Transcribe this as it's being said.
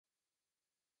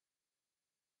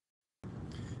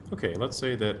Okay, let's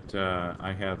say that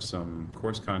I have some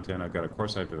course content. I've got a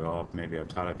course I've developed, maybe I've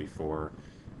taught it before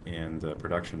in the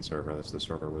production server, that's the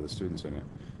server with the students in it,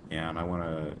 and I want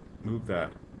to move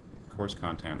that course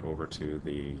content over to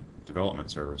the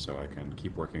development server so I can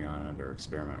keep working on it or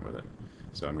experiment with it.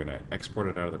 So I'm going to export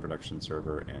it out of the production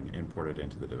server and import it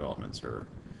into the development server.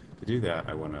 To do that,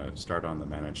 I want to start on the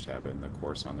Manage tab in the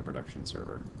course on the production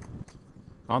server.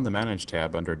 On the Manage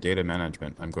tab under Data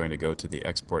Management, I'm going to go to the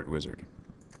Export Wizard.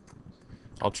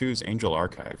 I'll choose Angel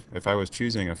Archive. If I was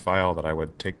choosing a file that I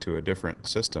would take to a different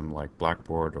system like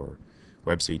Blackboard or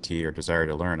WebCT or Desire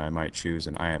to Learn, I might choose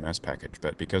an IMS package,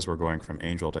 but because we're going from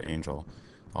Angel to Angel,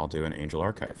 I'll do an Angel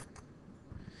Archive.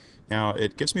 Now,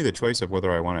 it gives me the choice of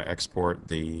whether I want to export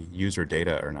the user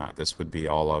data or not. This would be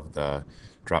all of the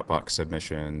Dropbox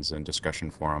submissions and discussion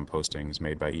forum postings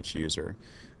made by each user.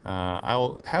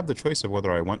 I'll have the choice of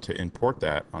whether I want to import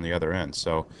that on the other end.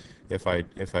 So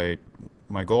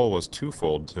my goal was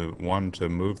twofold: one, to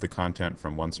move the content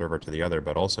from one server to the other,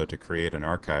 but also to create an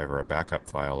archive or a backup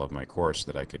file of my course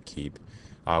that I could keep.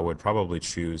 I would probably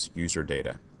choose user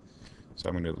data. So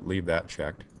I'm going to leave that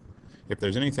checked. If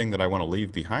there's anything that I want to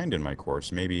leave behind in my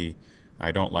course, maybe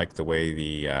I don't like the way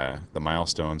the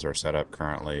milestones are set up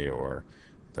currently or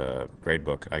the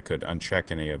gradebook, I could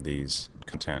uncheck any of these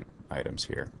content items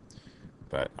here.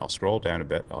 But I'll scroll down a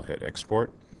bit, I'll hit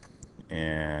export,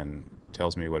 and it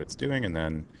tells me what it's doing, and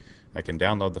then I can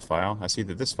download the file. I see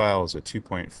that this file is a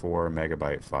 2.4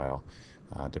 megabyte file.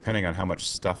 Depending on how much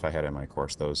stuff I had in my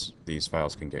course, these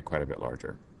files can get quite a bit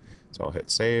larger. So I'll hit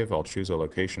save, I'll choose a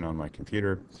location on my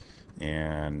computer,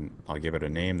 and I'll give it a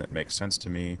name that makes sense to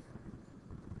me.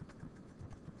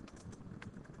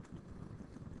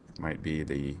 Might be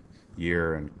the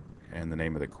year and the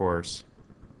name of the course.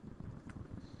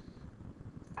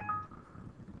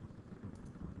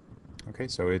 Okay,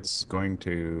 so it's going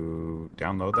to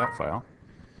download that file.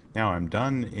 Now I'm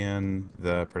done in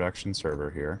the production server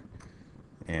here,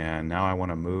 and now I want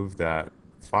to move that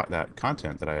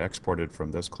content that I exported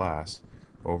from this class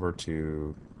over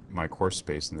to my course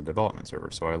space in the development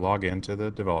server. So I log into the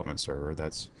development server.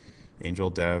 That's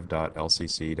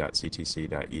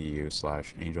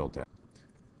angeldev.lcc.ctc.edu/angeldev.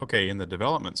 Okay, in the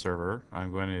development server,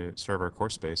 server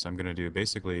course space, I'm going to do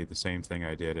basically the same thing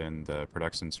I did in the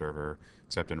production server,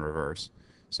 except in reverse.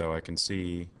 So I can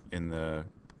see in the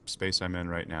space I'm in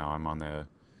right now, I'm on the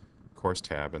course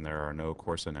tab and there are no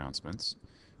course announcements.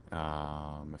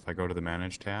 If I go to the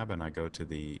Manage tab and I go to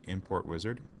the Import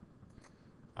Wizard,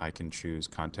 I can choose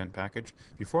Content Package.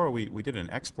 Before we did an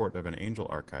export of an Angel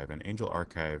Archive. An Angel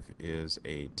Archive is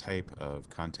a type of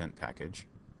content package.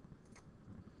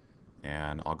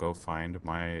 And I'll go find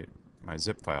my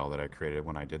zip file that I created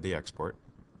when I did the export.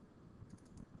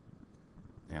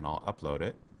 And I'll upload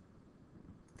it.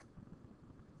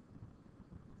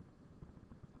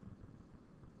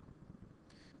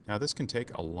 Now this can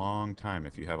take a long time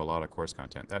if you have a lot of course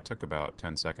content. That took about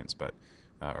 10 seconds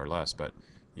or less, but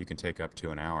you can take up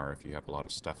to an hour if you have a lot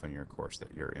of stuff in your course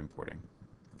that you're importing.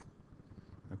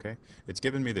 Okay, it's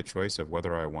given me the choice of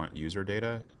whether I want user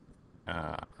data.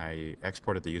 I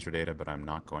exported the user data, but I'm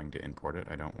not going to import it.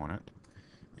 I don't want it.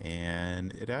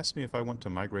 And it asked me if I want to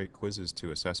migrate quizzes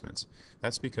to assessments.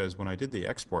 That's because when I did the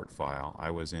export file, I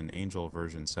was in Angel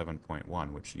version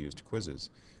 7.1, which used quizzes.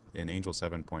 In Angel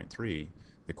 7.3,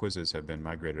 the quizzes have been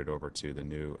migrated over to the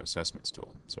new assessments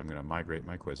tool. So I'm going to migrate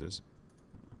my quizzes,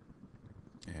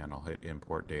 and I'll hit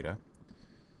import data.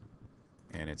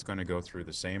 And it's going to go through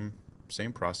the same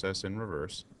process in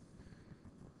reverse.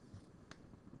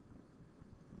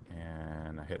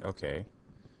 And I hit OK.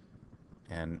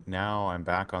 And now I'm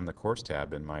back on the course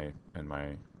tab in my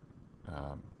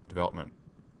development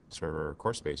server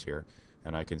course space here,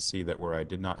 and I can see that where I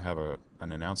did not have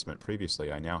an announcement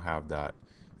previously, I now have that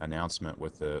announcement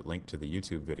with the link to the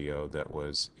YouTube video that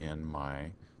was in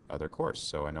my other course.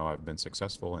 So I know I've been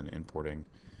successful in importing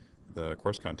the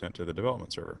course content to the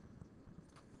development server.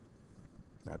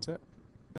 That's it.